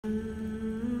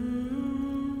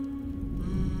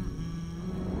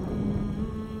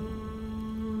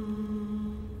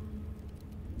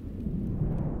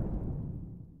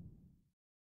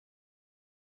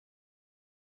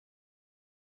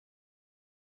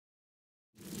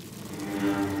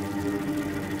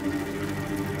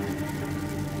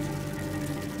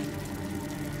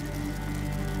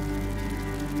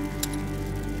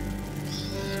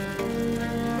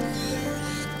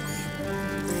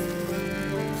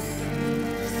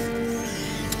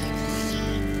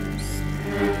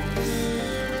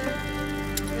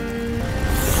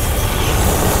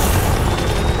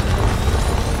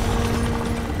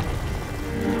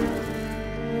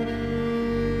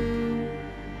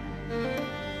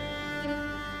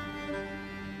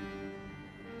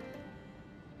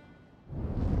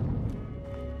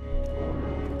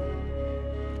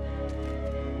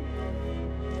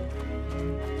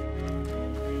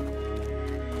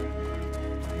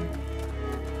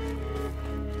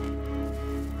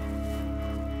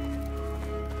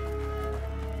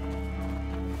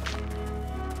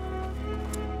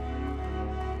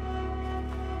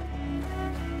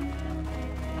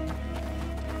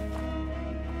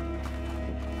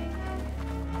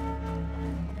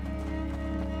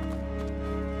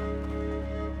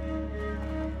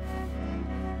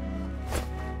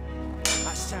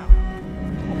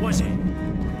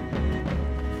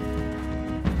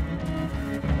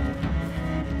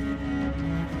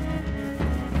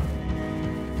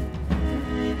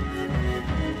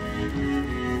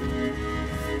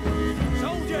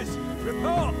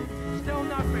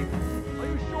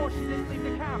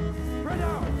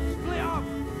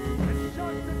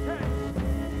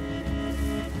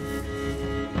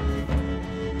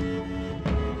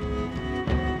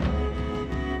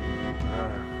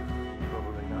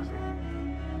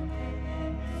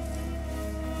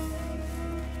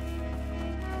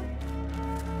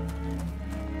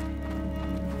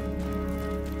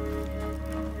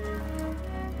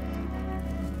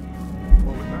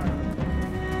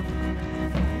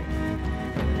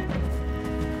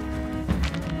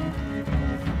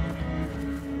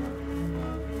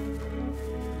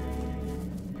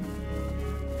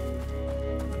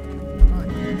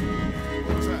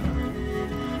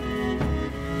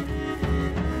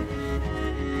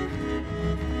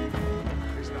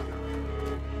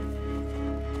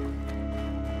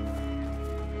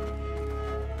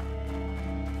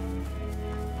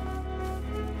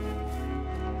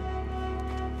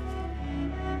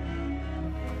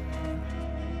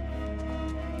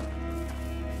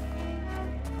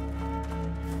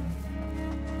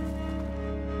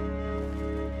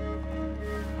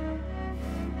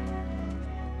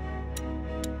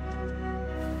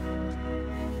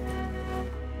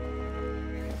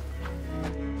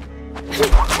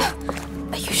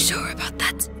Are you sure about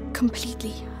that?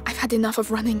 Completely. I've had enough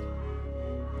of running.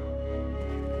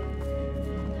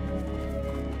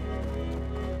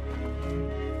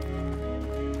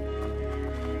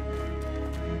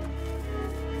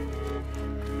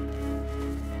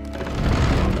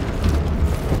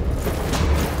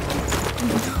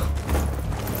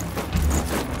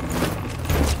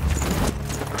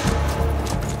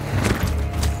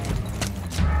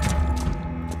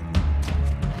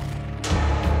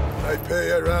 I pay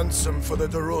a ransom for the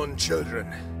Darun children,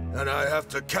 and I have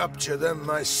to capture them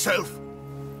myself.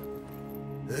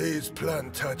 These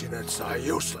Plantagenets are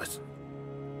useless.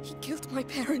 He killed my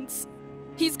parents.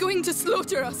 He's going to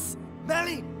slaughter us.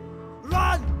 Melly!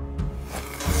 Run!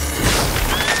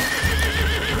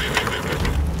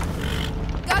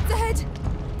 Guards ahead!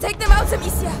 Take them out,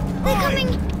 Amicia! They're coming!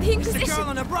 The Inquisition! It's a girl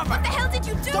and a brother! What the hell did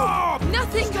you do? Stop!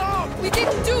 Nothing! Stop! We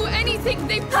didn't do anything!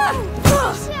 They...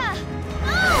 Amicia!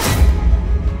 No!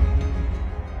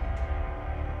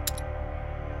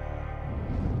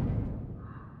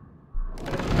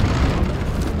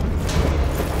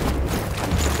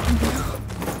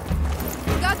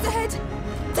 Guards ahead!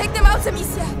 Take them out,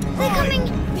 Amicia! They're coming!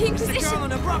 The Inquisition! It's a girl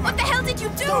and a brother! What the hell did you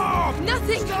do? Stop!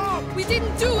 Nothing! Stop! We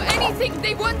didn't do anything!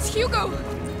 They want Hugo!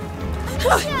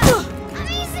 Amicia!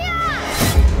 Amicia!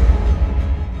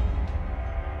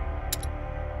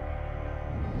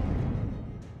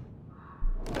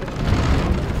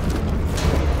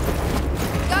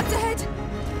 Guards ahead!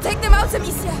 Take them out,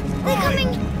 Amicia! They're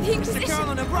coming! The Inquisition! It's a girl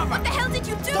and a brother! What the hell did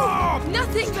you do? Stop!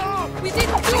 Nothing! Stop! We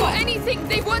didn't do anything!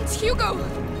 They want Hugo!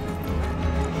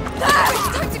 It's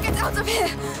time to get out of here!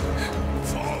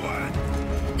 Forward!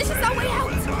 This is our way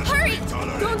out! Hurry!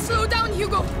 Don't slow down,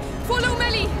 Hugo! Follow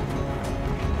Melly!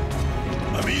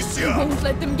 Amicia! Won't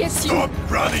let them get you! Stop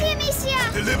running!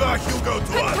 Amicia! Deliver Hugo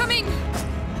to I'm us! coming!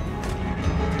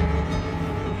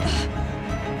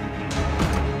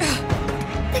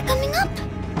 They're coming up!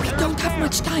 We don't have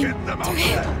much time! Get them out They're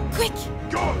here! there. Quick!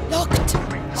 Go! Locked!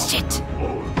 Shit!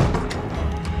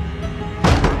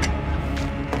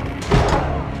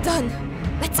 Done!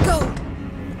 Let's go!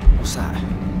 What's that?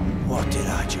 What did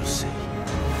I just see?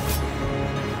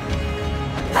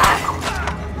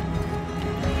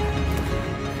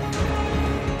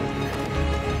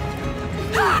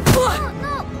 No,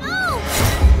 no, no!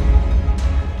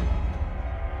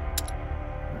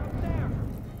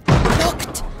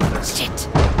 Locked! Shit!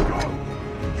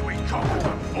 You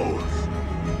incompetent fools!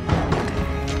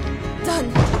 Done!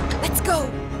 Let's go!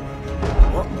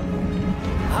 What?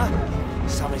 Huh?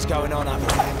 Something's going on up there.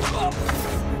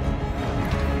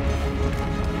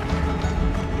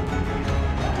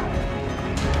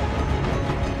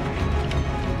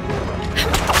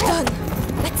 Done!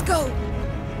 Let's go!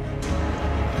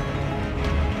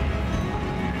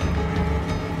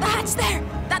 The hatch there!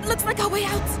 That looks like our way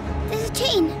out! There's a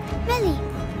chain. Melly.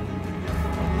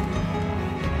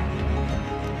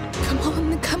 Come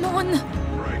on, come on!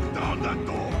 Break down that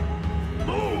door!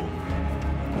 Move!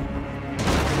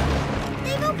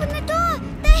 They've opened the door.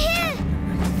 They're here.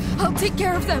 I'll take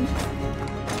care of them!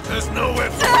 There's nowhere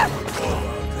for you to go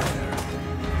out there!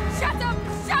 Shut up!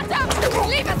 Shut up!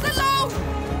 Leave us alone!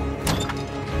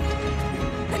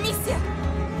 Amicia!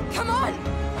 Come on!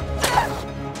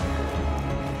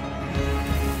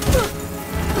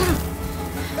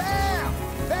 There!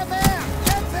 They're there!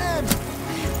 Get them!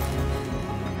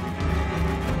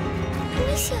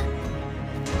 Amicia.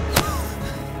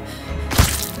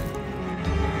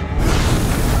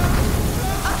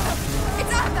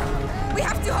 It's Arthur! We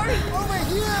have to hurry! Over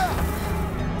here!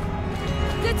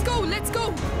 Let's go! Let's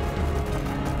go!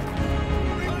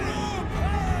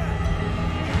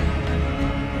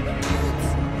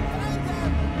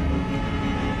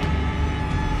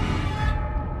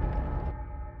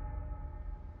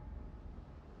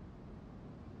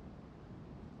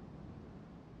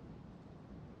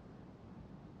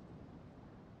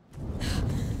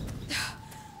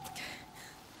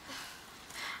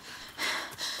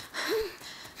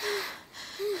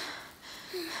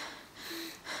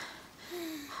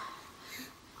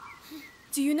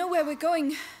 Do you know where we're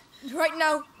going? Right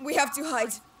now, we have to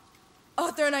hide.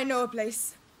 Arthur and I know a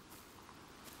place.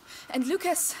 And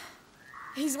Lucas,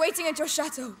 he's waiting at your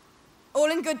chateau.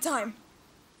 All in good time.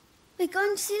 We're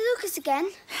going to see Lucas again.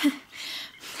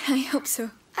 I hope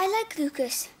so. I like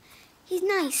Lucas. He's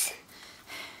nice.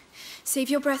 Save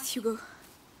your breath, Hugo.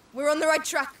 We're on the right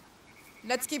track.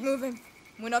 Let's keep moving.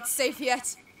 We're not safe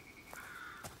yet.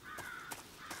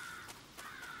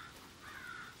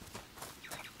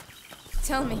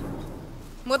 Tell me,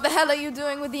 what the hell are you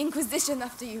doing with the Inquisition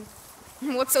after you?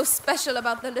 What's so special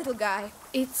about the little guy?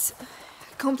 It's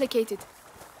complicated.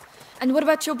 And what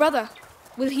about your brother?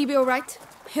 Will he be all right?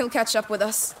 He'll catch up with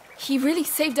us. He really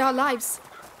saved our lives.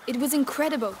 It was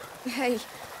incredible. Hey,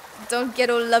 don't get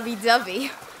all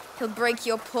lovey-dovey. He'll break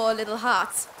your poor little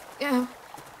heart.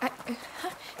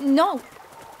 No.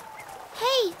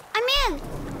 Hey, I'm in.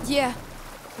 Yeah,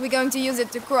 we're going to use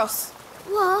it to cross.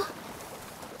 What?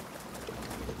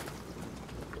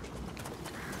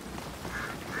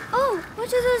 Oh,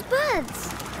 what are those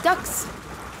birds? Ducks.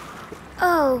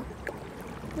 Oh,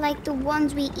 like the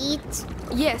ones we eat?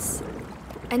 Yes,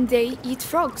 and they eat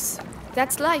frogs.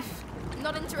 That's life.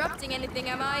 Not interrupting anything,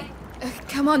 am I?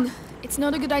 Come on, it's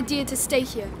not a good idea to stay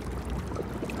here.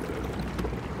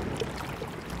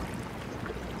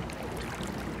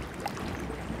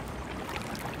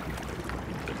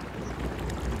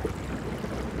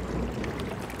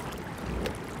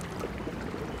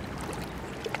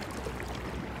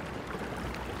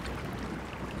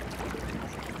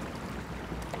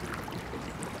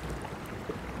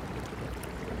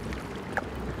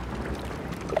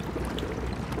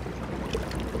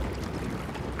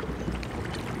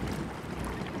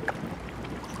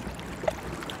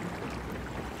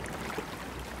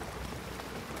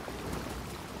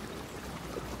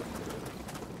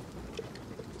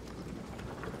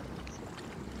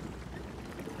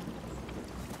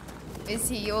 Is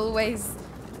he always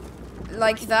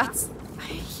like that?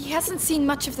 He hasn't seen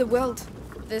much of the world.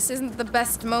 This isn't the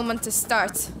best moment to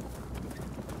start.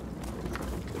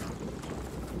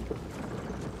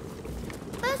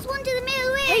 First one to the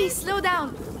middle way. Hey, slow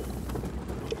down!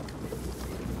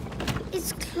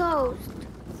 It's closed.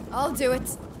 I'll do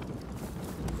it.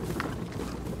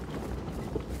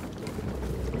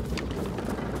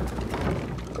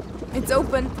 It's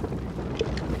open.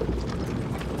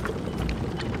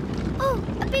 Oh,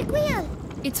 a big wheel.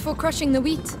 It's for crushing the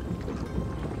wheat.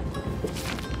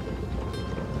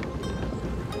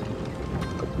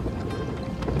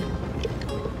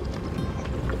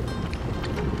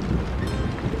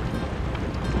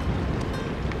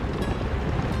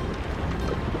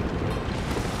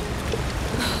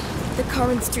 The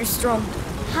current's too strong.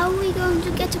 How are we going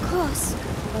to get across?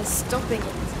 By stopping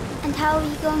it. And how are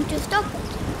we going to stop it?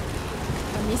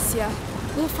 Amicia,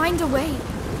 we'll find a way.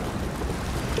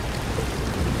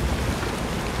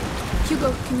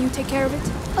 Hugo, can you take care of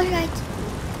it? All right.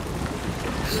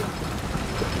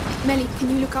 Melly, can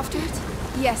you look after it?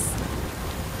 Yes.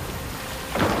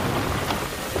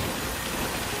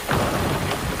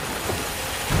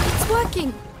 It's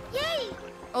working! Yay!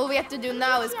 All we have to do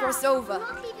now is cross over. You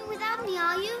won't leave it without me,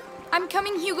 are you? I'm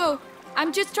coming, Hugo.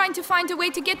 I'm just trying to find a way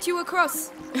to get you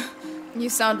across. You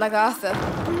sound like Arthur.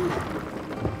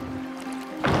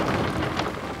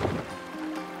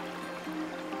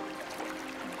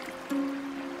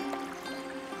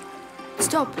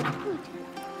 Stop.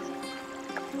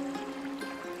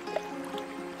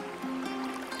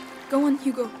 Go on,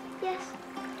 Hugo. Yes.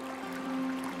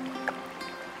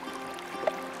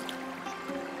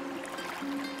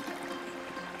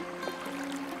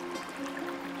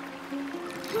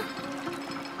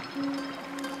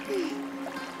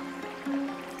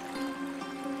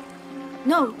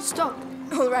 No, stop.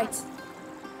 All right.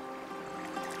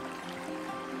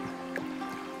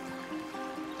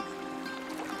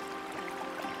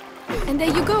 And there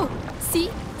you go. See?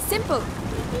 Simple.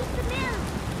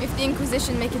 If the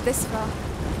Inquisition make it this far,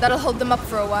 that'll hold them up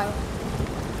for a while.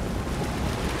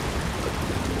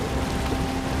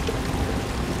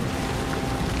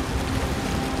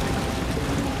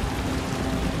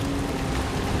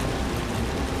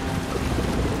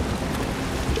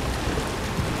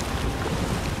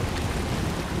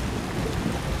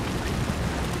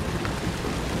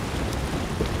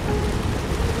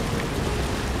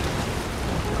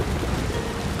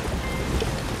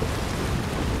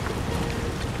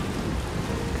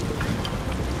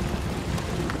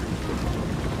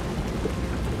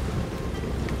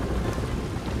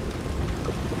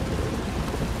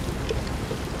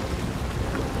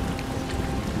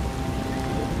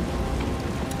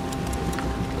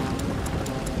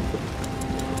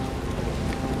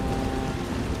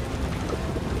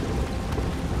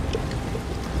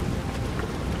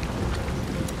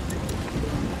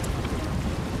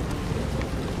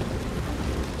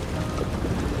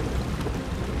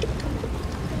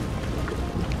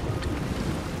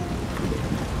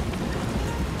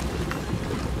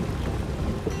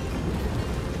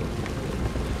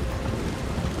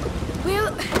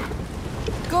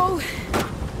 Go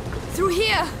through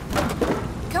here.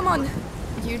 Come on.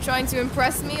 You trying to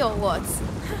impress me or what?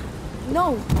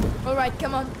 No. All right,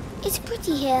 come on. It's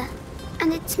pretty here,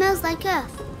 and it smells like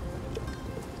earth.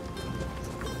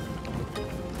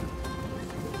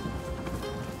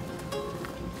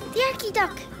 The Lucky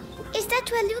Duck, is that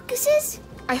where Lucas is?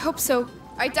 I hope so.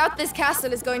 I doubt this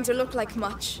castle is going to look like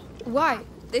much. Why?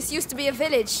 This used to be a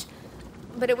village,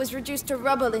 but it was reduced to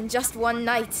rubble in just one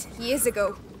night, years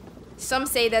ago. Some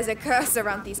say there's a curse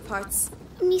around these parts.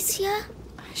 Amicia?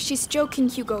 She's joking,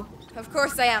 Hugo. Of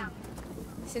course I am.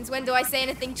 Since when do I say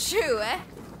anything true, eh?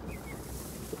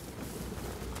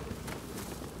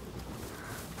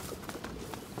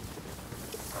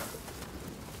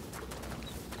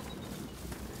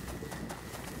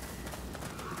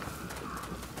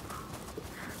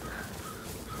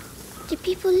 Do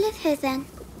people live here then?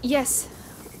 Yes,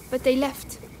 but they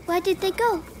left. Where did they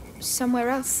go? Somewhere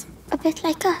else. A bit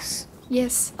like us.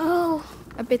 Yes, Oh,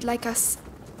 a bit like us.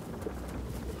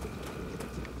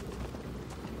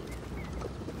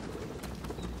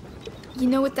 You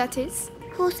know what that is?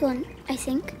 hawthorn, I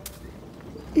think.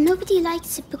 Nobody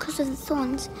likes it because of the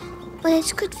thorns, but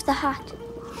it's good for the heart.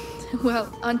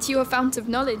 Well, aren't you a fount of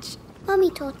knowledge?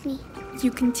 Mommy taught me.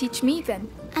 You can teach me then.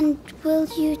 And will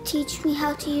you teach me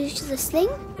how to use the sling?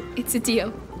 It's a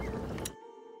deal.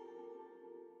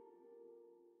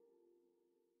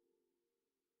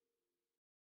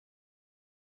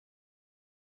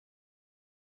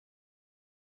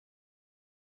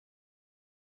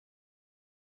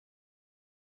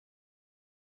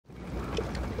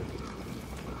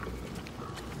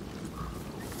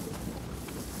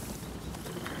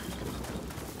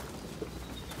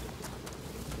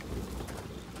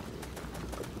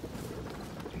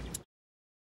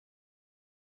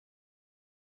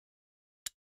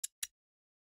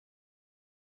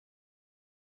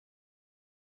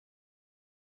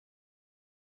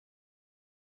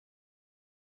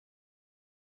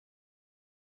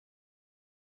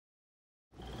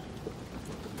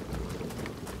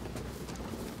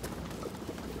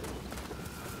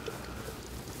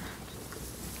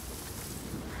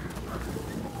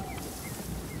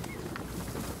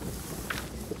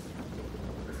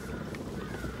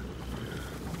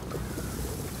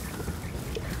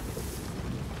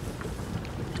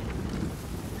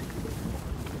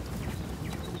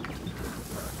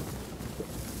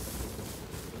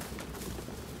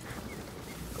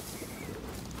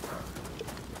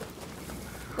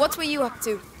 What were you up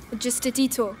to? Just a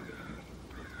detour.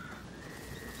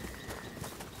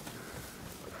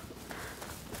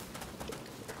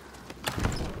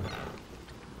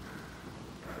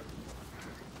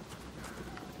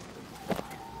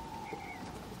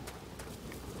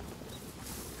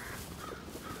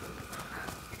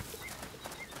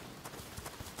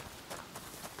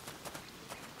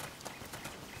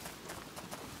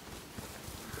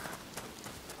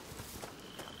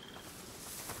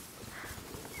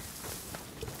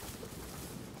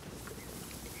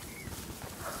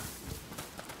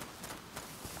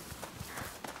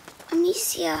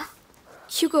 Amicia.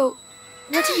 Hugo,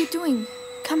 what are you doing?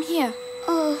 Come here.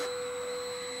 Oh,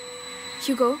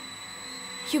 Hugo?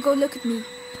 Hugo, look at me.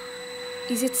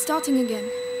 Is it starting again?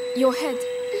 Your head.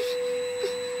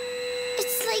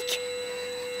 it's like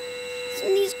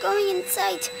something's growing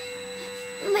inside.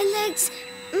 My legs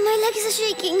are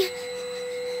shaking.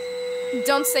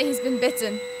 Don't say he's been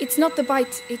bitten. It's not the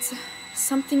bite, it's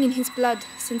something in his blood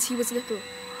since he was little.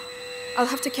 I'll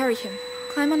have to carry him.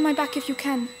 Climb on my back if you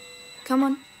can. Come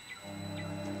on.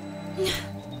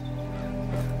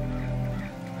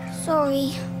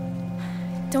 Sorry.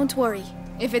 Don't worry.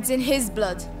 If it's in his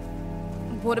blood.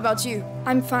 What about you?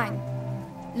 I'm fine.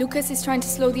 Lucas is trying to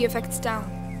slow the effects down.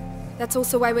 That's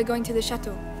also why we're going to the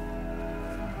chateau.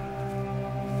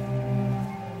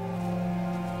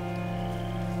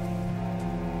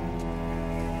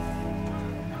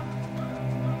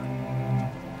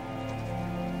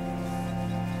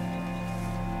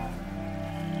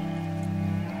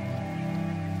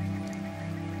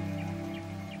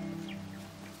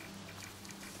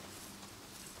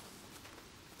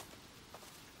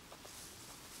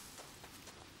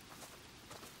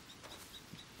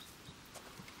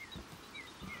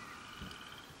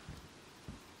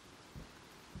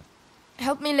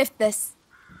 Help me lift this.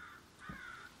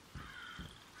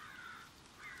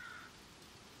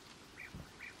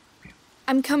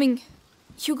 I'm coming.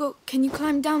 Hugo, can you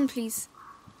climb down, please?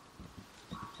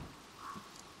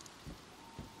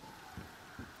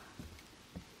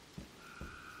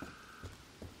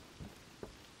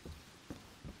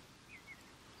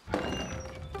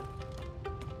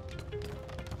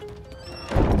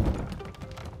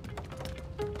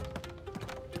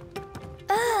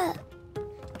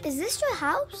 Is this your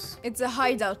house? It's a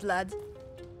hideout, lad.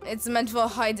 It's meant for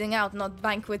hiding out, not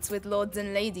banquets with lords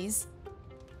and ladies.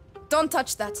 Don't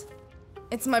touch that.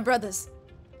 It's my brother's.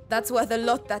 That's worth a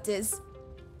lot, that is.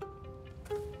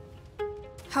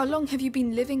 How long have you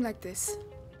been living like this?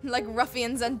 Like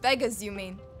ruffians and beggars, you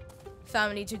mean?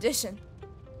 Family tradition.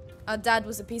 Our dad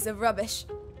was a piece of rubbish.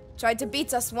 Tried to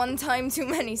beat us one time too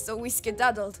many, so we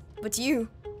skedaddled. But you're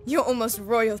almost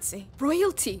royalty.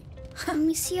 Royalty?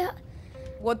 Monsieur,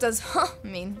 What does huh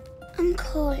mean? I'm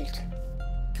cold.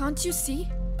 Can't you see?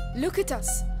 Look at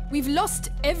us. We've lost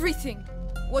everything.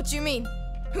 What do you mean?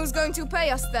 Who's going to pay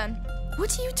us then?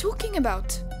 What are you talking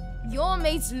about? Your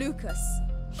mate's Lucas.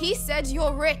 He said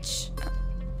you're rich.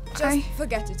 Just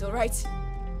forget it, all right?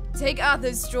 Take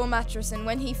Arthur's straw mattress, and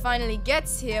when he finally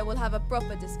gets here, we'll have a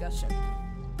proper discussion.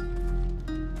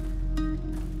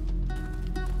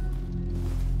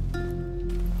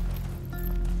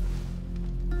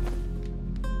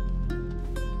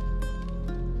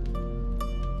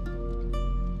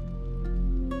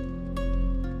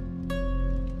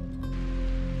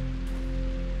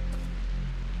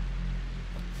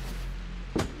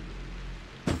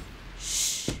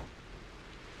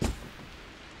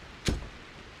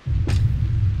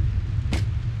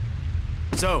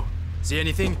 So, see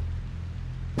anything?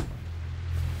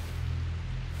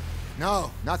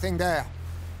 No, nothing there.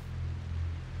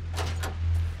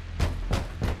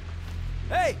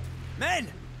 Hey, men!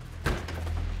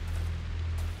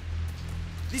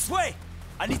 This way!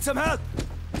 I need some help!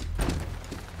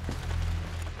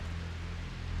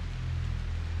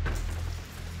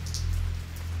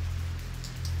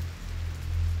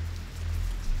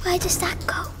 Where does that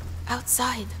go?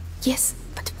 Outside. Yes,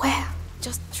 but where?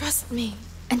 Just trust me.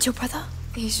 And your brother?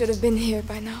 He should have been here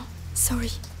by now. Sorry.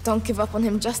 Don't give up on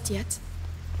him just yet.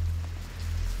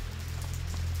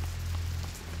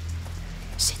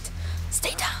 Shit.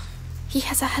 Stay down. He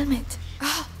has a helmet.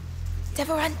 Ah.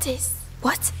 Devorantis.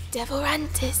 What?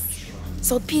 Devorantis.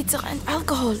 Saltpeter and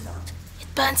alcohol.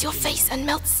 It burns your face and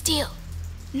melts steel.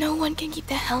 No one can keep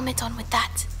their helmet on with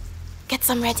that. Get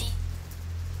some ready.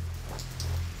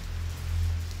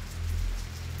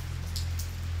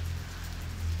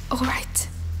 All right.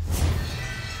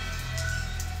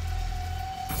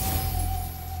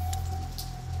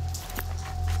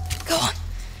 Go on.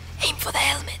 Aim for the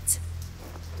helmet.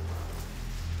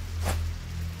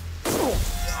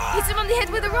 Hit him on the head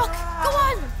with a rock. Go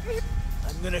on.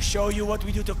 I'm gonna show you what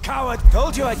we do to cowards.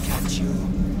 Told you I'd catch you.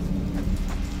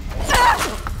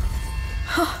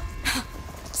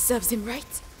 Serves him right.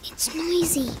 It's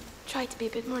noisy. Try to be a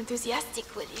bit more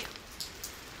enthusiastic, will you?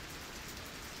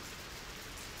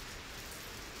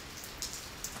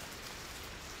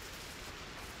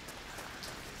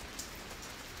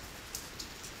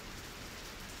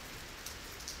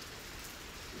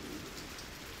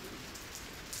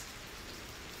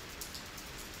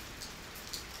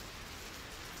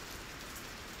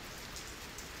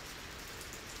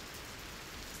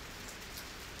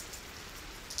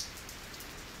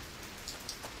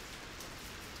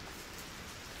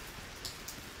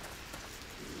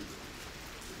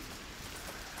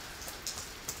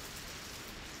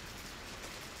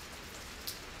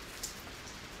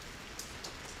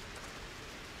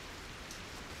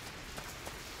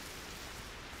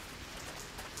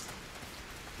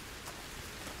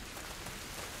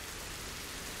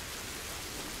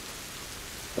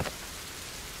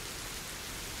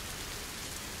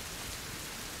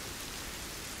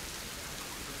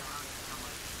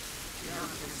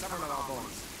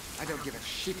 I don't give a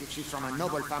shit if she's from a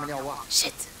noble family or what.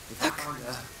 Shit. If I Look. found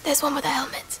her, There's one with a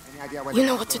helmet. any idea where You the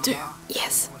know what to do. are?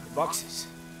 Yes. Boxes.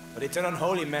 But it's an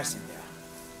unholy mess in there.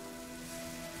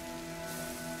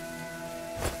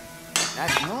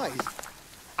 That noise.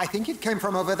 I think it came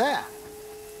from over there.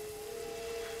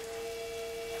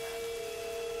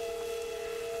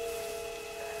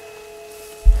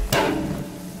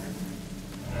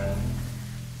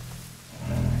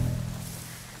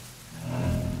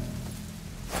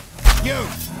 You!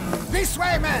 This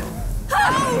way, man!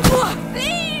 Oh!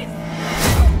 Please!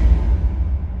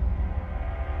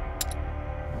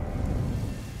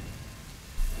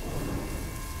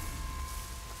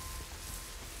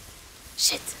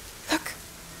 Shit. Look.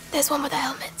 There's one with a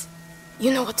helmet.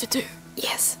 You know what to do.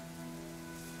 Yes.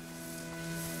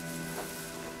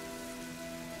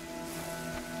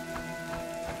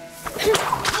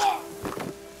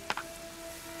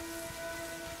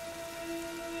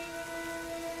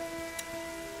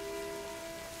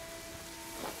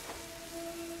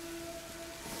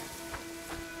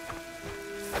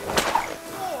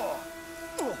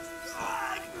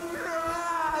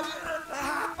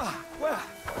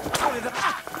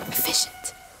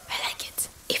 Efficient. I like it.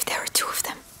 If there are two of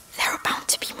them, there are bound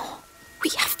to be more. We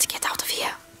have to get out of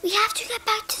here. We have to get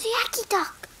back to the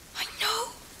aqueduct. I know.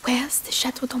 Where's the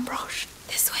Chateau d'Ombrage?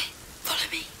 This way. Follow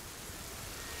me.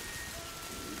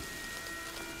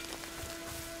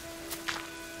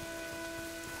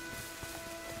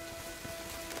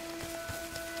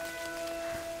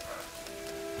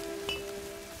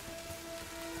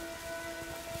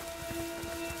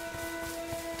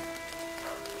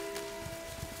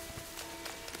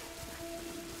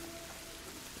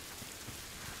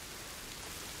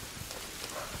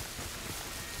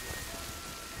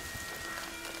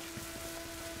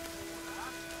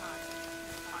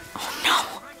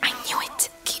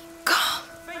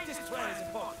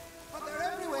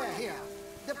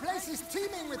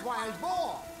 teeming with wild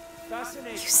boar.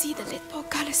 You see the lit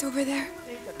portcullis over there?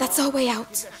 That's our way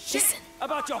out. Listen,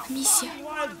 Amicia,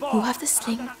 you have the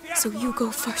sling, so you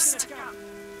go first.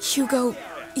 Hugo,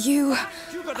 you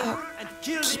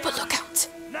keep a lookout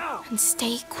and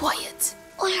stay quiet.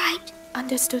 All right.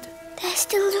 Understood? They're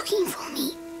still looking for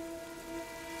me.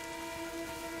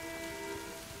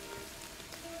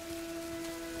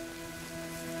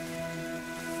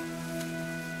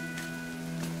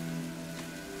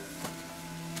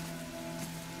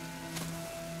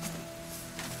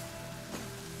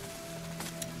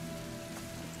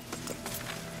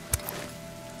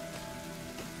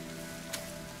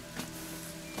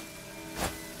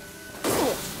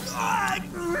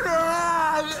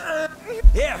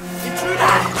 Here,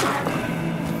 intruder!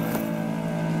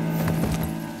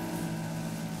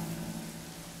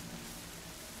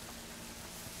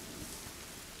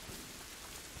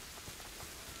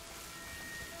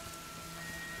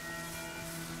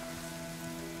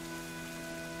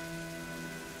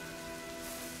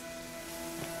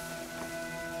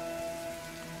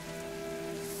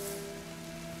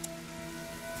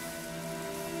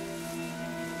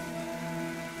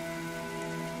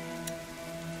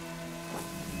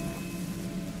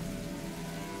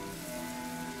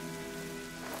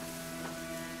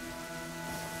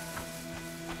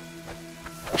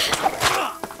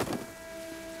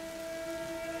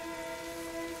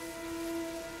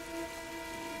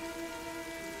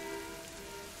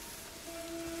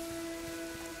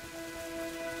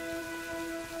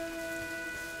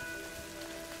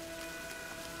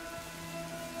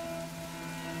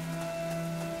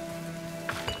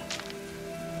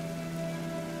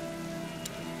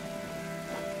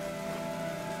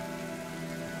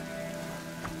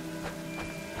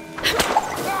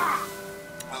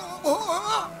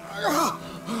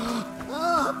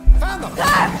 Found them!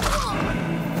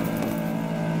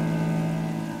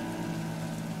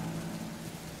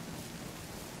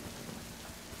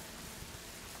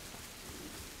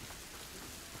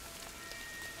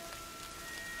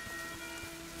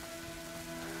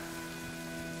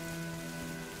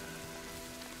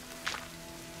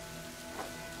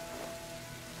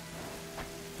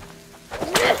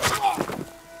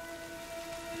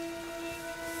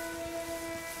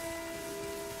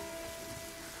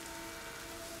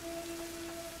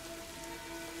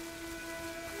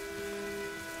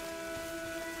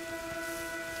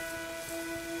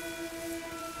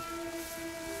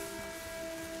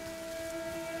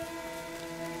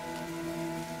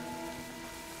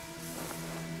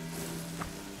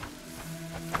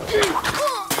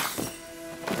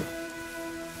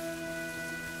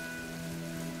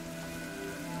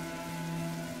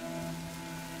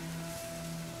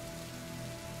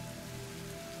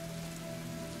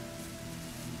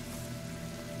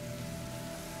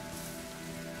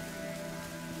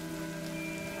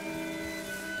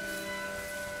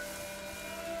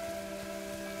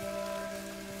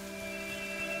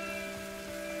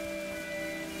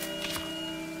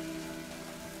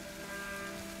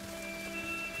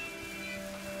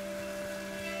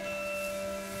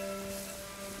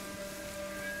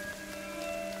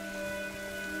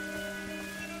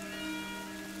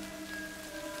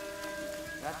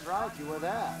 That's right, you were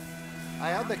there.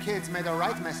 I heard the kids made a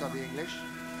right mess of the English.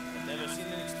 I've never seen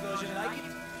an explosion like it.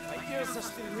 My ears are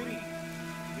still ringing.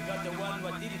 We got the one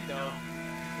what did it though.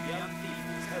 The young thief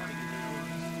who was helping in the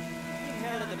rooms. He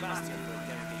held the bastion for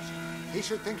interrogation. He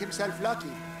should think himself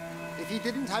lucky. If he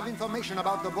didn't have information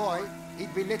about the boy,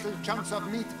 he'd be little chunks of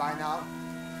meat by now.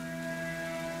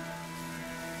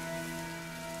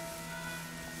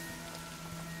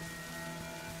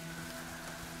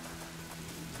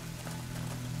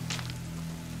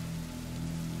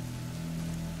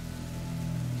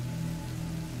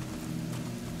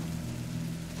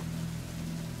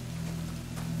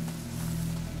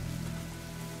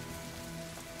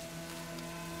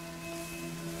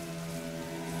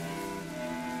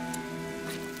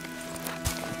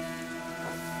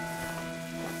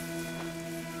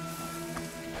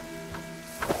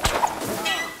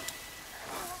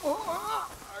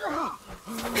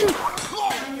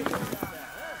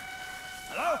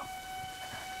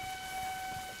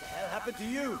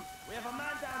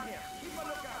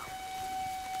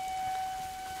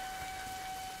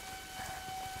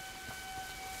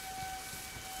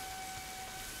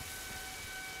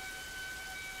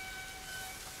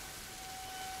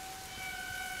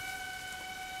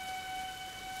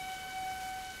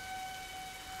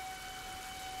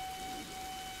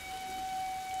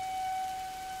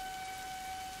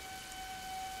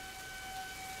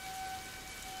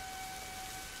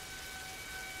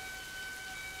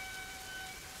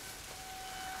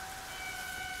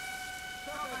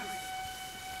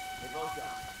 They've all gone.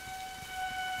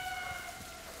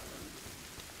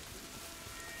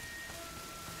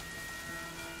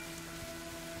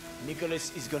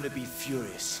 Nicholas is gonna be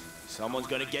furious. Someone's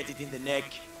gonna get it in the neck.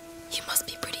 You must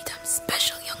be pretty damn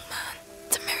special, young man,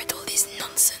 to merit all this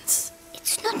nonsense.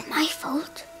 It's not my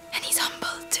fault. And he's humble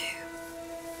too.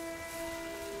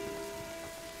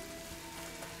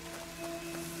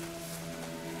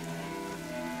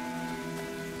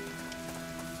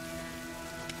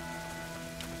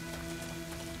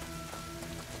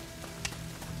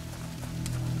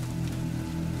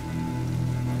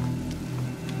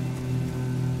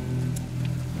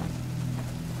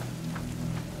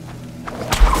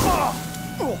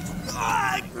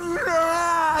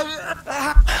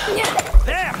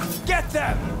 There! Get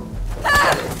them!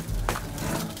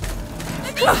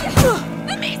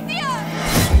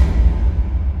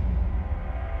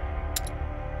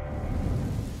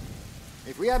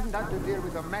 If we hadn't had to deal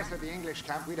with the mess at the English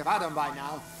camp, we'd have had him by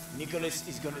now. Nicholas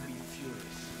is gonna be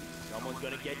furious. Someone's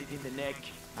gonna get it in the neck.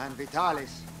 And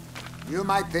Vitalis, you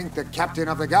might think the captain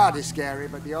of the guard is scary,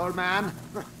 but the old man,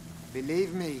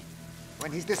 believe me,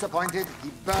 when he's disappointed, he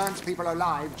burns people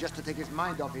alive just to take his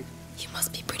mind off it. You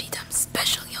must be pretty damn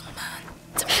special, young man,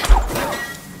 to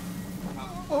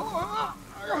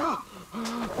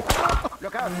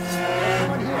Look out! There's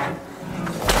someone here!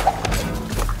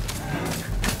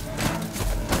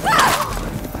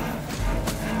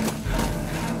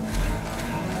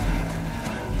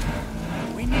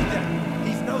 We need them.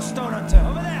 Leave no stone unturned.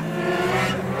 Over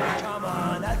there! Come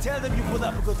on, I'll tell them you put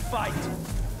up a good fight.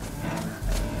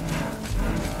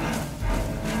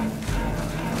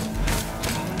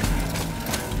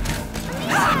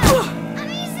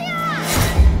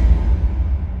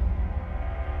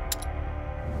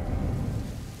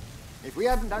 If we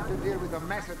hadn't had to deal with the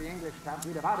mess at the English camp,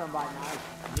 we'd have had him by now.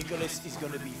 Nicholas is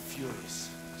gonna be furious.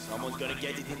 Someone's gonna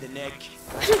get it in the neck.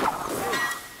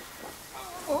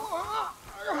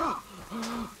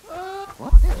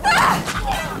 What?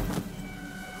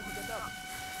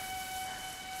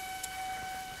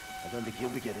 I don't think he'll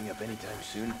be getting up anytime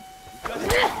soon.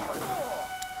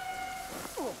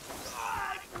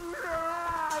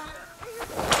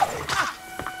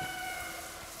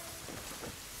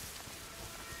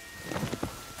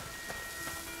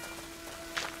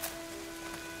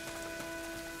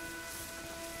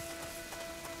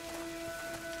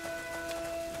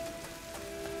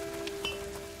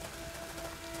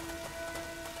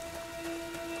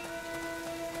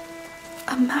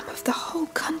 A map of the whole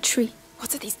country.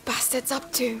 What are these bastards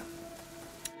up to?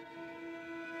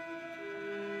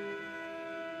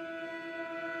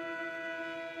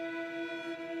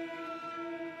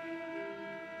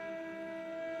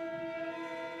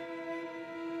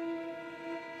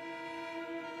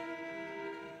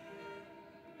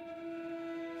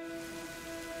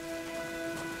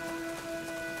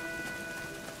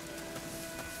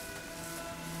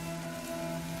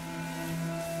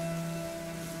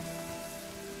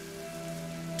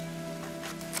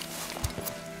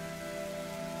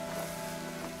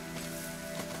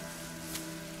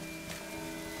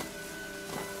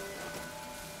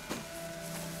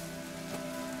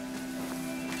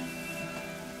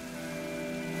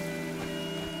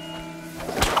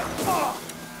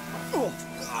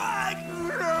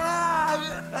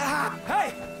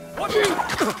 Hey! What?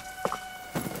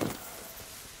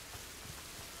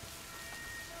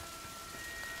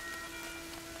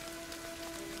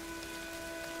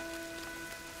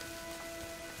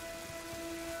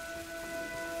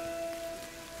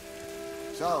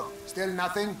 So, still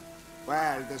nothing?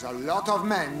 Well, there's a lot of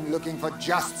men looking for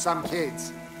just some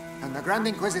kids. And the Grand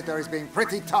Inquisitor is being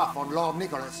pretty tough on Lord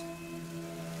Nicholas.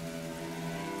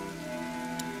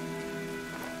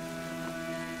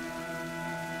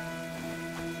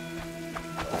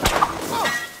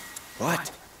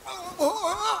 What?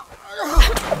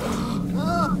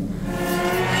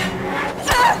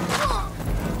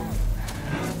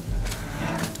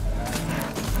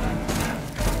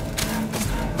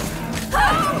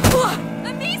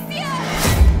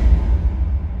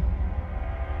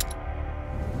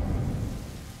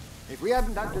 If we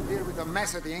hadn't had to deal with the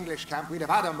mess at the English camp, we'd have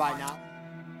had him by now.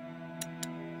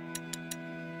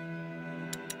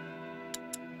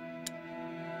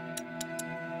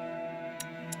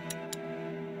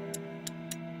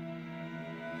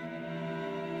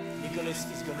 Nicholas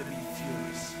is gonna be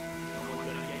furious. Someone's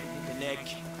gonna get it in the neck.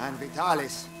 And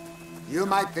Vitalis, you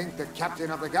might think the captain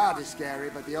of the guard is scary,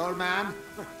 but the old man,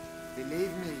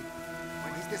 believe me,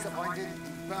 when he's disappointed,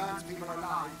 he burns people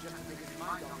alive just to take his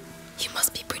mind off it. You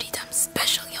must be pretty damn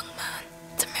special, young man,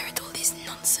 to merit all this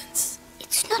nonsense.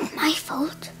 It's not my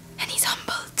fault. And he's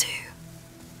humble too.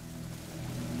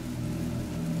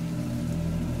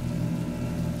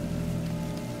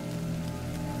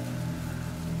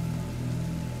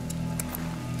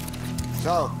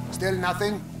 So, still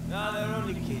nothing? No, they're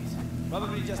only kids.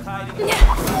 Probably just hiding.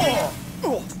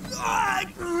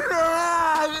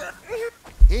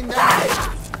 In there!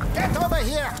 Get over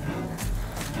here!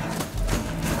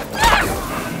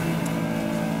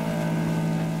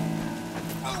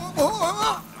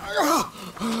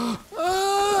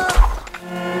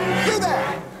 You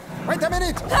there! Wait a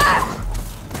minute!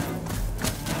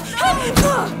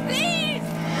 Please!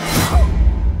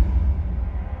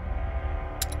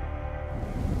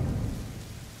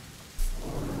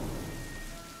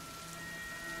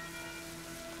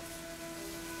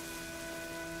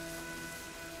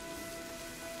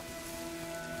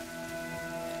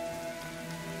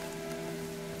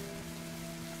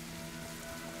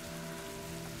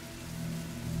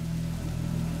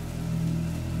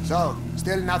 So,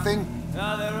 still nothing?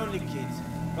 No, they're only kids.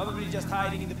 Probably just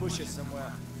hiding in the bushes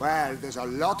somewhere. Well, there's a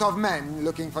lot of men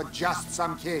looking for just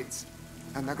some kids.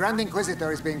 And the Grand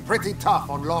Inquisitor is being pretty tough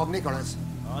on Lord Nicholas.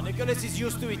 Oh, Nicholas is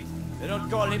used to it. They don't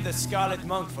call him the Scarlet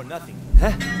Monk for nothing.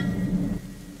 Huh?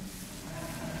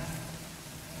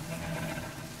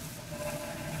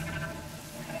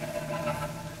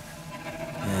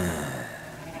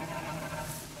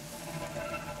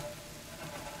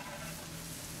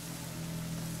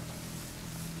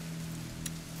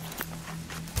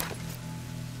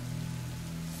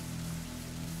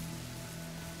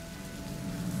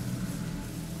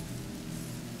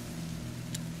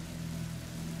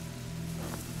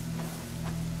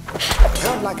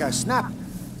 Sounds like a snap.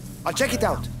 I'll check it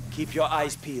out. Keep your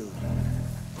eyes peeled.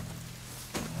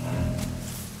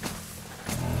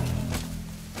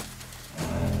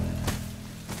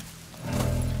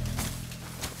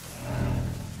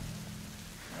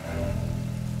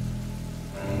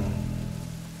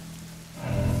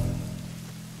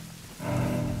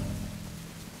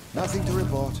 Nothing to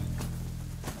report.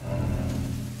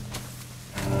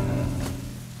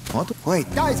 What?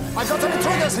 Wait, guys, I've got some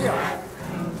intruders here!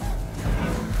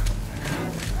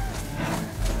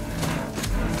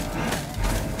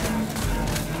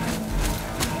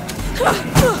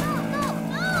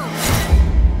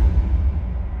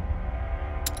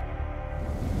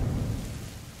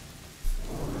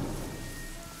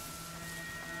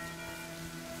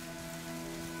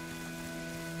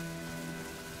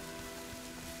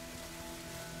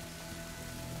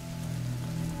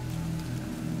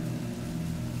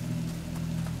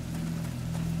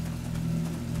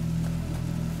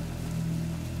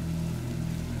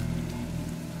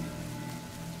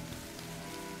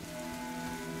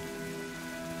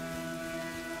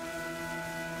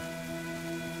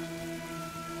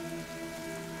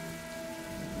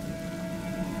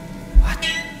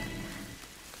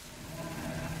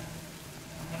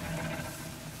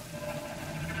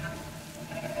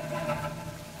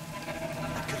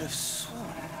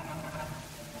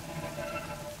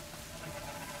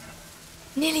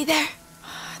 Nearly there.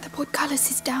 The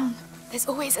portcullis is down. There's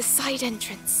always a side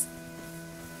entrance.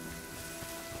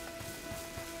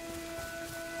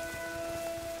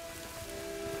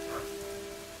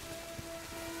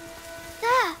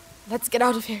 There! Let's get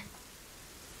out of here.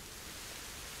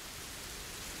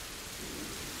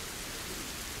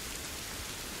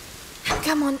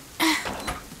 Come on.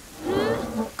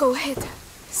 Go ahead.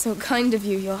 So kind of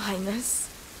you, Your Highness.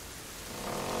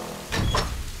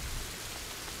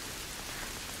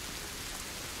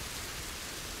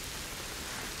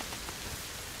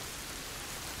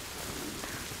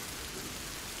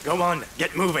 Go on,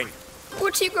 get moving.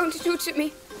 What are you going to do to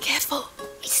me? Careful.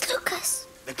 It's Lucas.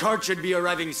 The cart should be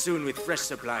arriving soon with fresh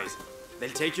supplies. They'll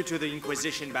take you to the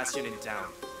Inquisition bastion in town.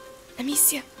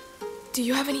 Amicia, do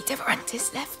you have any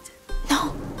Deverantes left?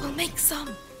 No, we'll make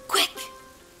some. Quick!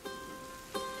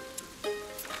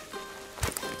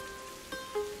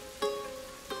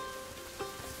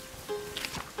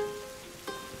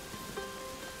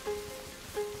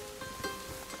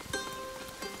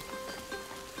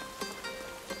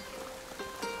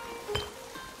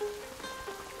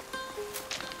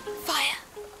 Fire!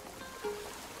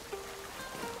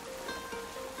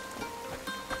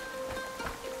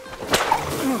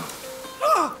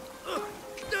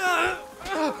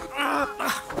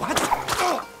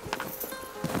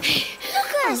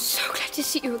 I'm so glad to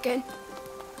see you again.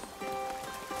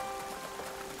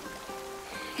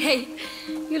 Hey,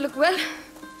 you look well.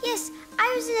 Yes,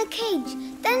 I was in a cage.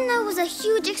 Then there was a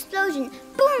huge explosion.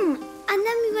 Boom! And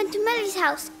then we went to Melly's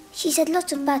house. She said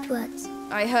lots of bad words.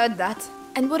 I heard that.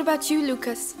 And what about you,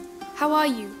 Lucas? How are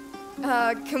you?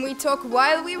 Can we talk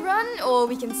while we run? Or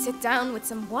we can sit down with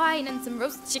some wine and some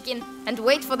roast chicken and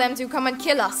wait for them to come and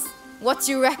kill us? What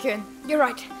do you reckon? You're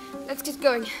right. Let's get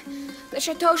going. The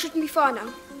chateau shouldn't be far now.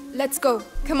 Let's go.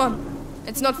 Come on.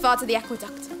 It's not far to the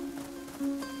aqueduct.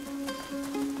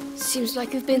 Seems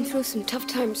like you've been through some tough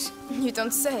times. You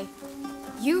don't say.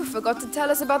 You forgot to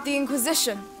tell us about the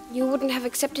Inquisition. You wouldn't have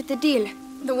accepted the deal.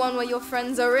 The one where your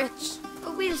friends are rich.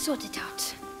 But we'll sort it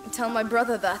out. Tell my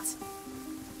brother that.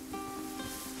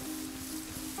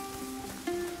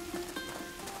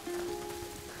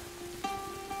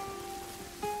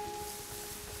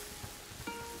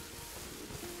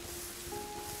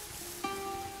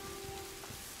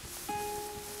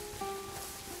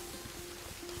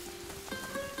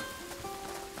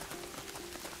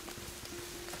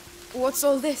 What's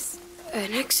all this?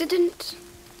 An accident?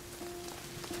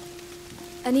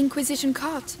 An Inquisition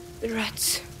cart.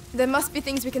 Rats. There must be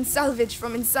things we can salvage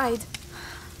from inside.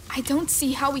 I don't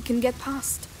see how we can get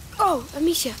past. Oh,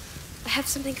 Amicia, I have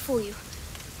something for you.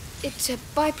 It's a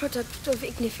byproduct of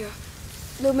Ignifer,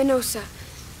 luminosa.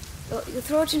 Well, you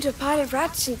throw it into a pile of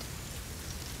rats and...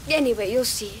 Anyway, you'll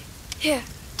see. Here,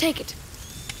 take it.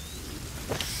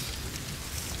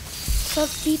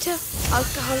 Saltpeter,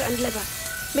 alcohol and leather.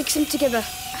 Mix them together.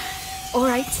 All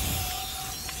right.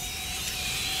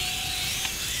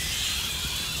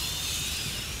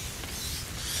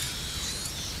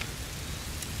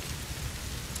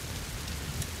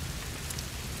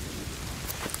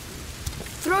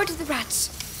 Throw it at the rats.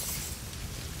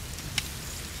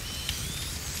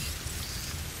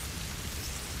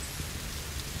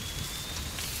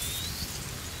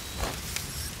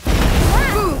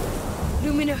 Boom!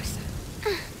 Luminosa.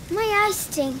 My eyes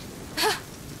sting.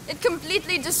 It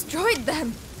completely destroyed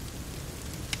them.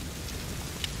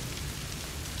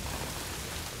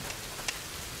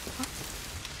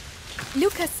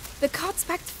 Lucas, the cart's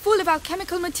packed full of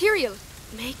alchemical material.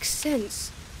 Makes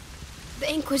sense.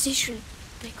 The Inquisition.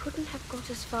 They couldn't have got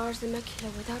as far as the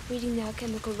macula without reading the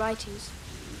alchemical writings.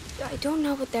 I don't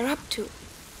know what they're up to.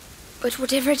 But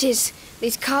whatever it is,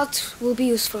 these carts will be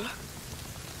useful.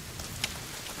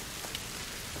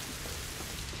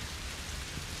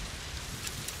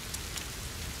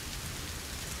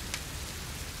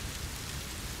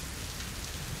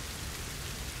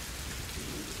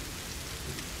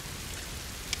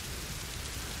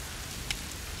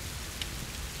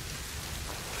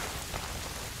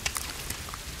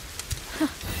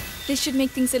 This should make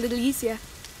things a little easier.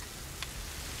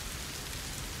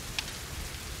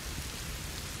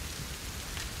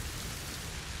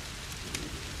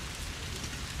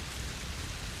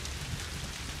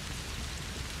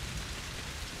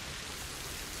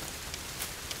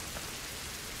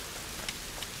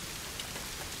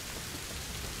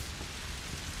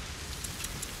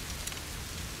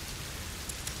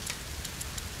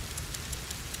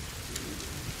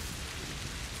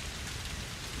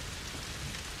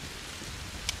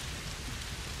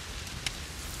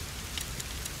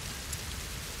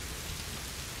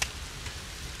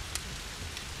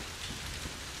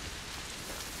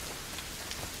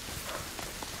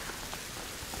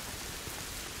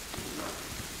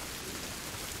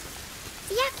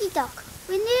 Doc,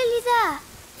 we're nearly there.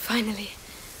 Finally.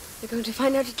 We're going to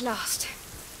find out at last.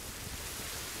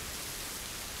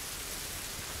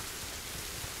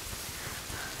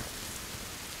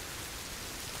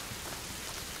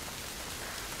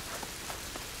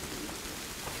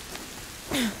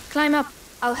 Climb up.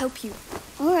 I'll help you.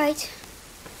 All right.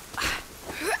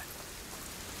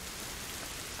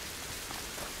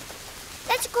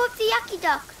 Let's go up the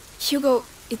aqueduct. Hugo,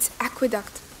 it's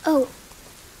aqueduct. Oh,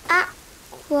 aqueduct.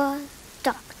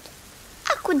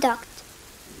 Aqueduct.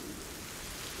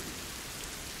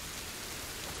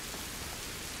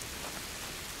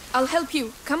 I'll help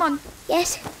you. Come on.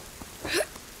 Yes.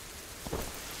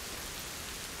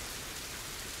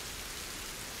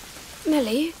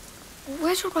 Melly,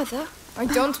 where's your brother? I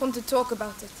don't want to talk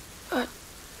about it.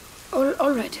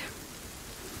 All right.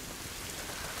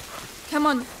 Come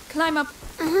on, climb up.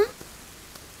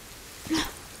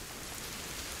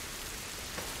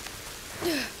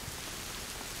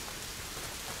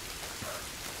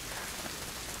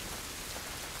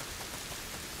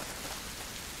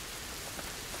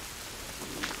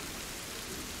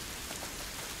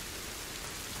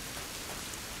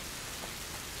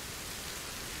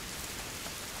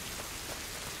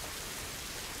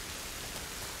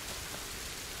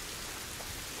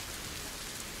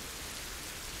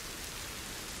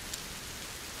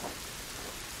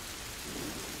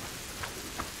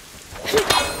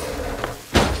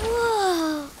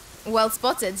 Well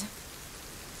spotted.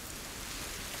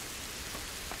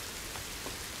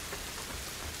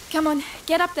 Come on,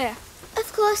 get up there.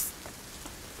 Of course.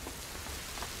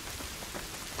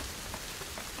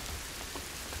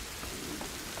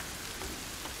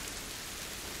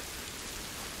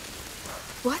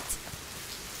 What?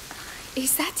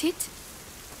 Is that it?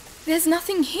 There's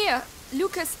nothing here.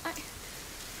 Lucas,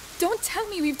 don't tell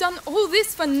me we've done all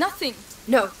this for nothing.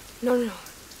 No.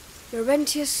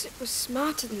 Laurentius was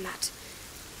smarter than that.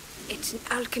 It's an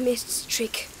alchemist's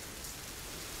trick.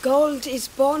 Gold is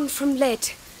born from lead.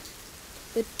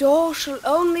 The door shall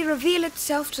only reveal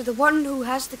itself to the one who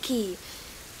has the key.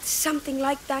 Something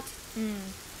like that.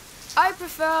 I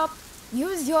prefer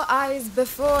use your eyes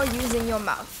before using your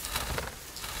mouth.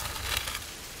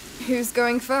 Who's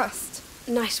going first?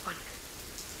 Nice one.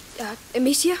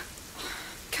 Amicia?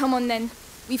 Come on then.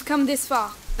 We've come this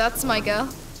far. That's my girl.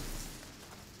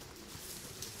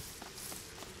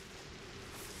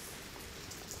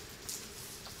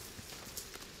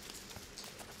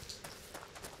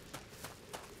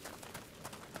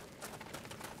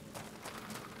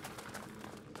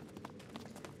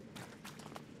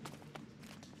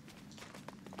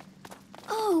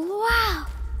 Oh, wow!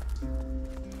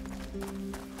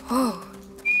 Oh.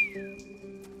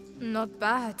 Not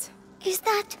bad. Is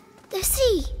that the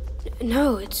sea?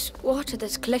 No, it's water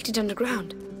that's collected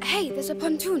underground. Hey, there's a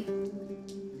pontoon.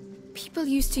 People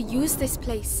used to use this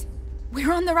place.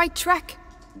 We're on the right track.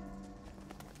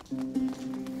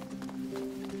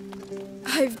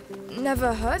 I've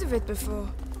never heard of it before.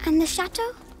 And the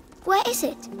chateau? Where is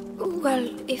it? Well,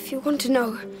 if you want to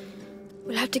know,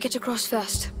 we'll have to get across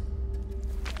first.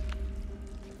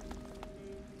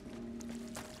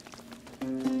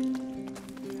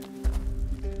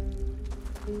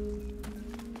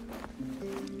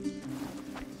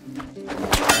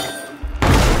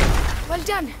 Well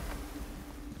done.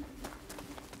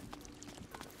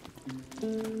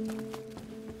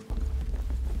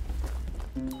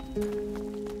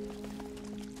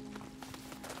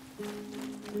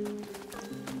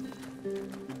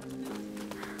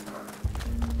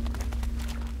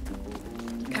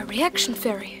 A reaction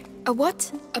ferry. A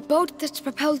what? A boat that's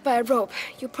propelled by a rope.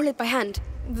 You pull it by hand.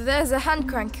 There's a hand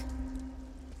crank.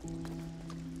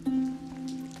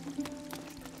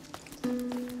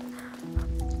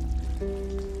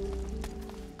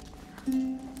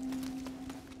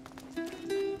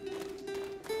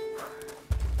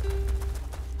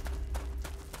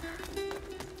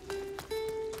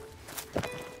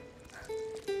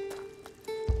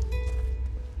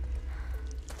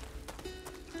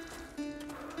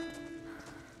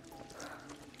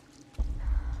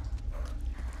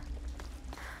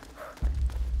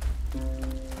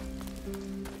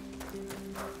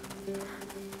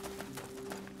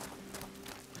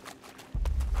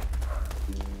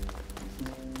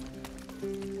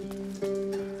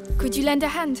 Could you lend a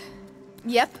hand?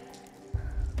 Yep.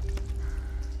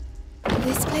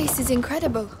 This place is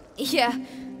incredible. Yeah,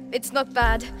 it's not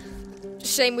bad.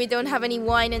 Shame we don't have any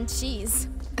wine and cheese.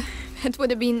 That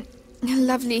would have been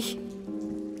lovely.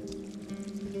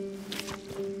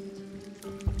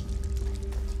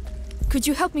 Could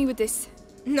you help me with this?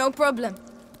 No problem.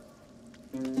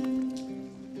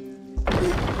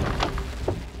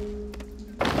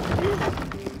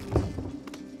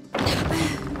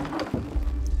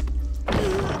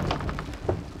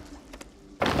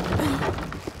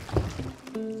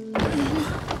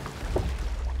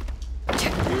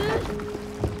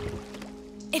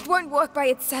 It won't work by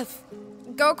itself.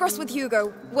 Go across with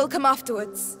Hugo. We'll come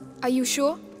afterwards. Are you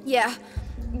sure? Yeah.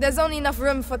 There's only enough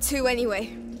room for two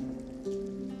anyway.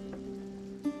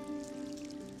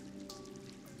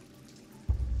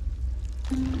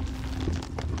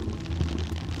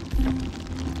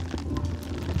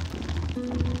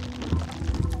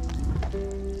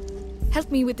 Help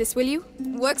me with this, will you?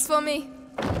 Works for me.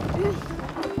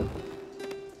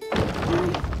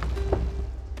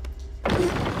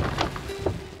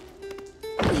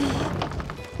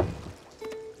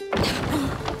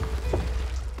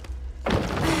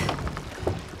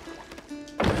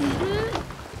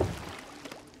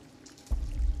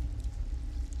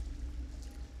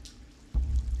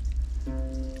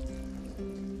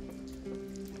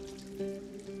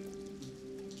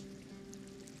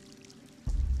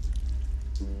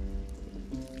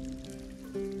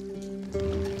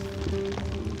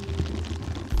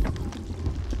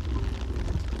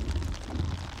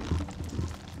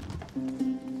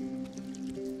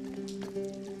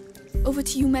 Over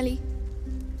to you, Melly.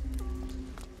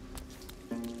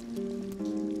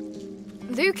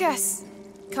 Lucas,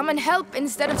 come and help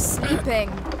instead of sleeping.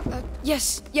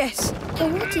 Yes. The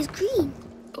water's green.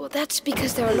 Oh, that's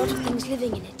because there are a lot of things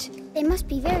living in it. They must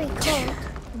be very cold.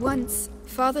 Once,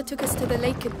 Father took us to the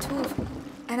lake at Tours,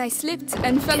 and I slipped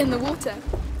and fell in the water.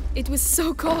 It was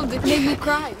so cold, it made me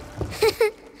cry.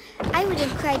 I would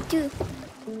have cried too.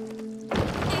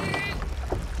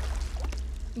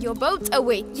 Your boat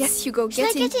awaits. Yes, Hugo, Shall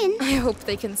I get in. get in? I hope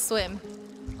they can swim.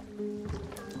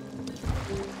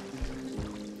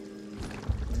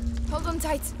 Hold on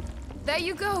tight. There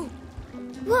you go.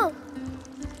 Whoa!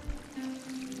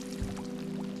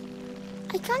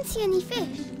 I can't see any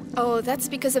fish. Oh, that's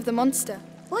because of the monster.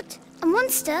 What? A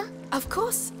monster? Of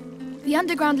course. The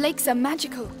underground lakes are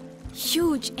magical.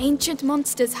 Huge, ancient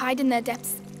monsters hide in their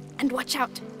depths. And watch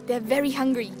out, they're very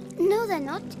hungry. No, they're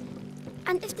not.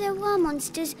 And if there were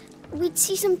monsters, we'd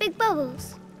see some big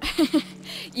bubbles.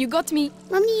 You got me.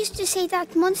 Mummy used to say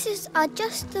that monsters are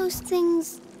just those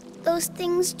things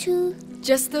too.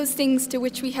 Just those things to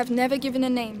which we have never given a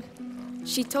name.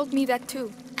 She told me that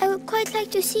too. I would quite like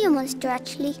to see a monster,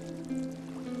 actually.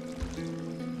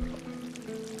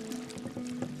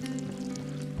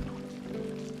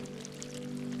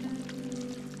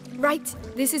 Right,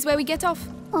 this is where we get off.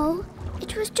 Oh,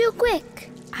 it was too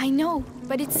quick. I know,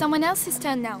 but it's someone else's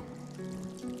turn now.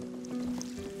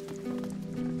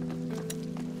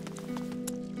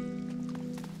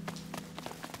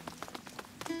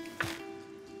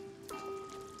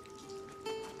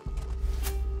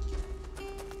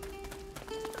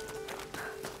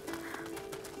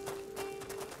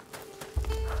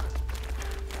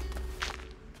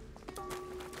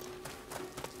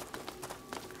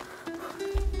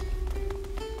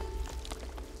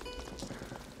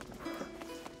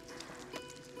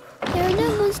 There are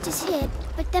no monsters here,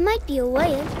 but there might be a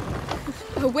whale.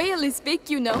 A whale is big,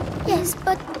 you know. Yes,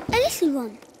 but a little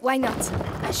one. Why not?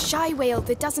 A shy whale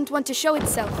that doesn't want to show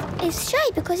itself. It's shy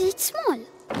because it's small.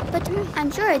 But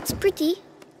I'm sure it's pretty.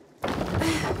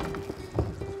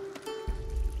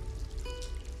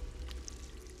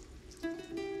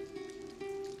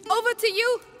 Over to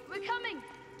you! We're coming!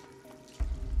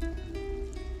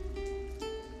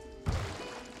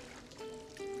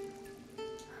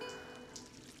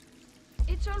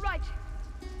 It's all right.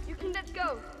 You can let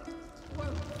go. Whoa,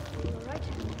 are you alright?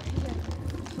 Yeah,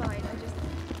 fine. I just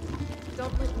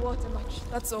don't like water much,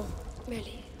 that's all.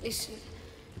 Melly, listen.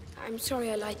 I'm sorry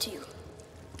I lied to you.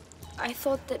 I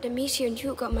thought that Amicia and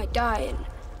Hugo might die,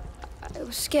 and I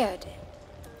was scared.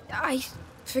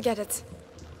 Forget it.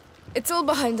 It's all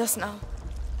behind us now.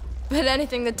 But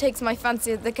anything that takes my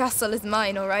fancy at the castle is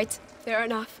mine, alright? Fair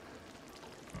enough.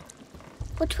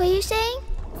 What were you saying?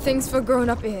 Things for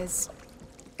grown-up ears.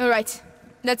 Alright,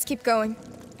 let's keep going.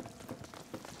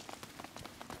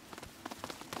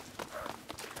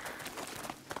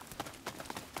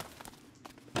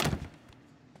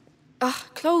 Ah,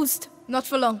 closed. Not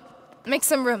for long. Make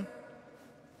some room.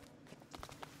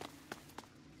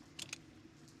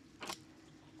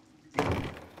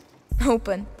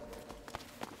 Open.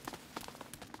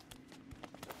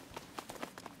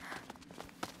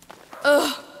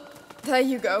 Ugh, there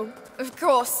you go. Of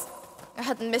course. I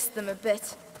hadn't missed them a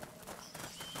bit.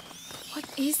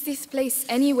 What is this place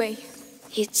anyway?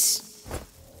 It's...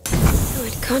 Oh,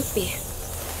 it can't be.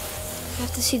 I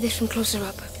have to see this from closer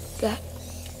up. That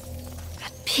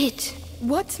pit.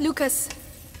 What, Lucas?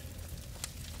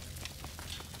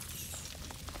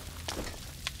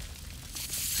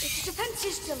 It's a defense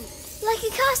system. Like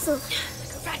a castle.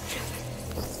 Like a rat trap.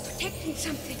 Protecting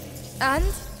something.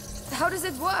 And? How does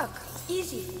it work?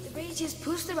 Easy. The braziers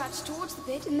push the rats towards the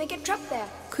pit and they get trapped there.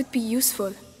 Could be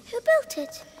useful. Who built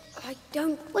it? I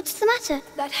don't... What's the matter?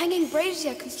 That hanging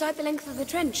brazier can slide the length of the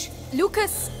trench.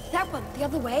 Lucas! That one, the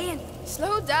other way, and...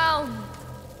 Slow down.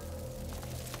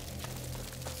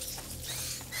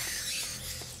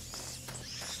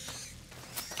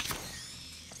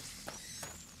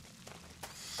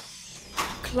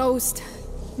 Closed.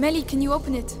 Melly, can you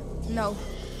open it? No.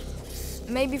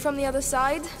 Maybe from the other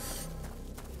side?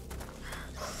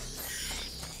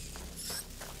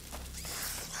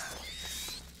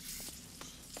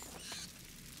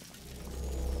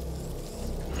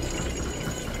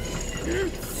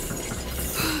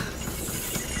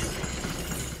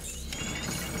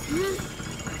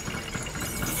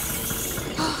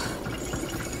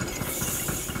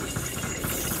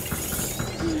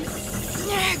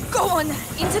 Go on!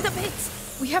 Into the pit!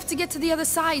 We have to get to the other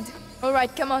side. All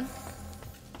right, come on.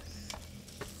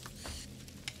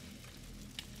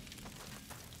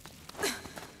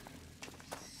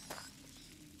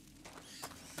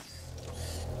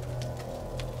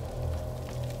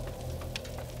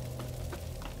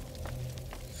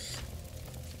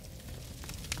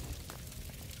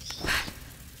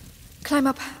 Climb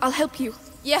up. I'll help you.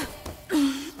 Yeah.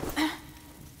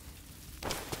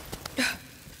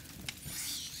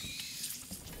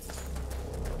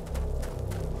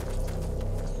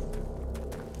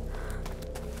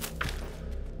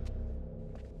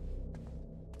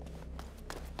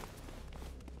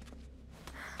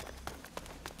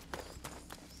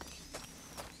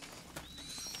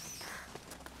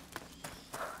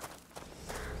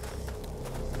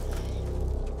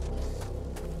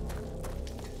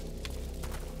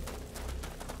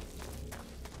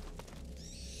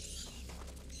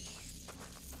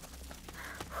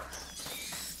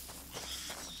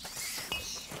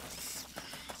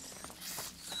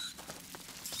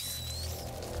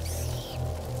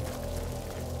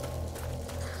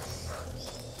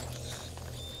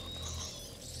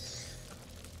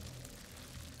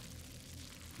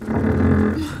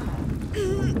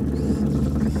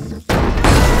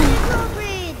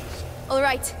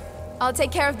 right. I'll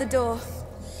take care of the door.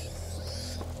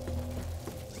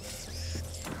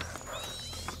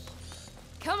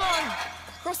 Come on!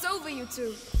 Cross over, you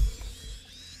two.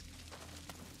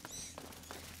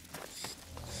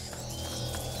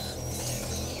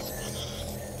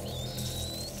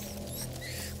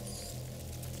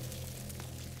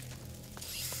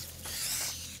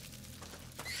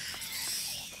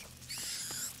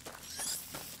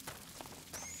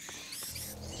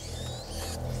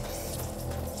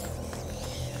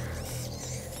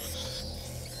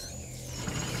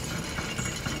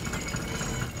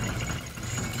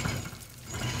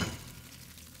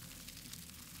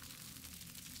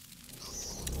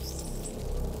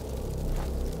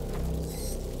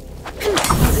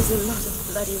 There's a lot of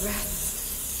bloody rats.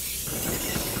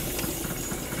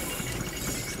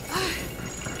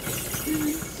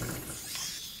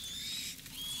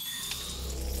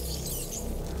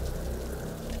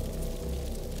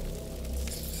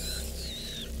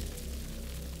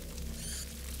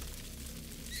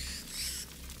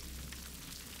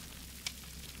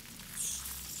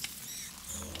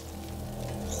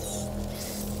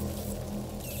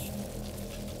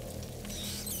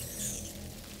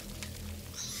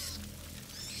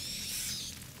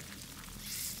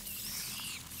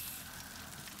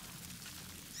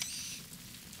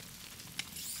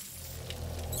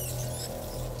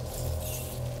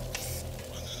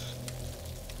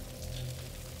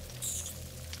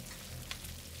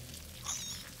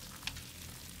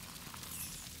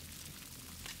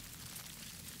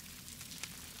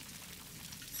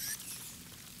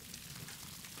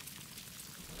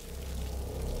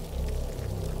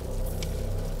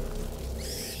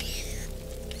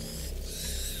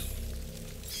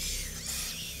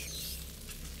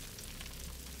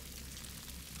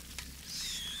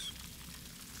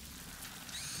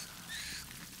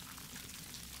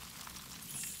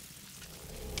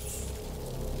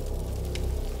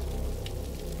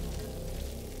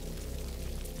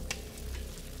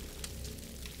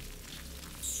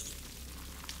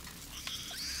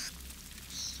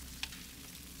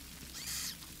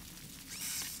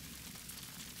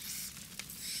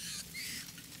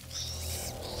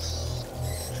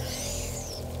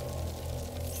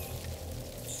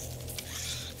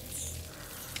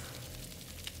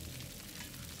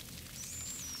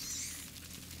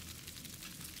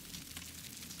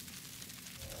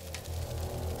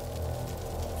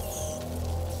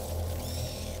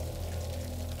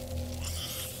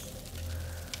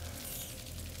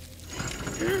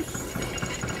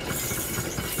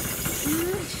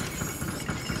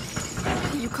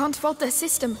 You can't fault their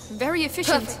system. Very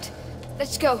efficient. Perfect.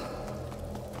 Let's go.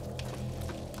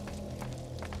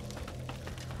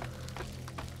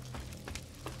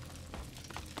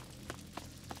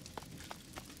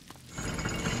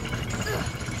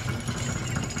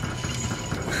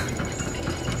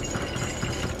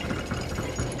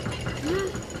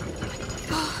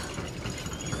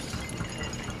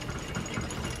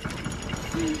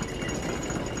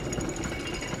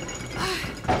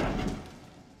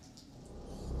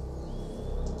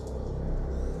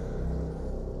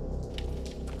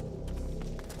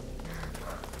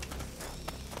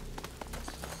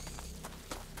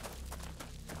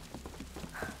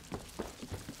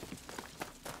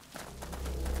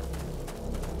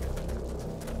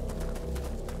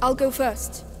 I'll go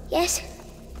first. Yes.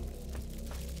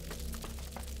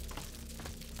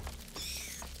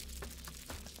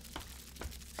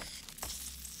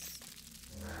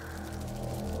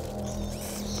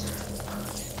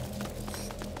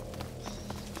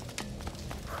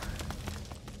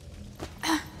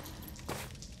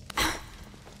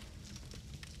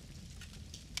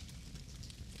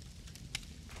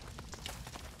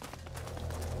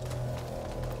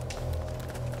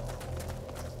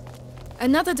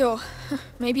 Another door.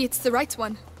 Maybe it's the right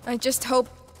one. I just hope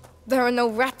there are no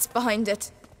rats behind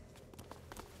it.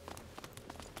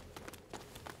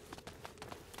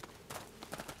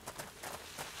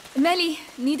 Melly,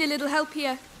 need a little help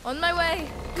here. On my way.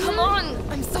 Come on!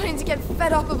 I'm starting to get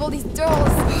fed up of all these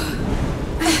doors.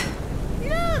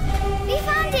 Look! We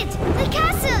found it! The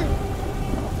castle!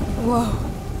 Whoa.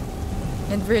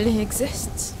 It really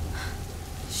exists.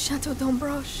 Chateau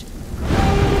d'Ambroche.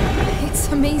 It's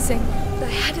amazing. I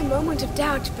had a moment of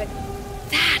doubt, but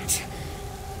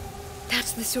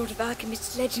that's the sort of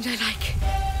alchemist's legend I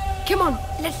like. Come on,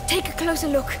 let's take a closer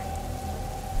look.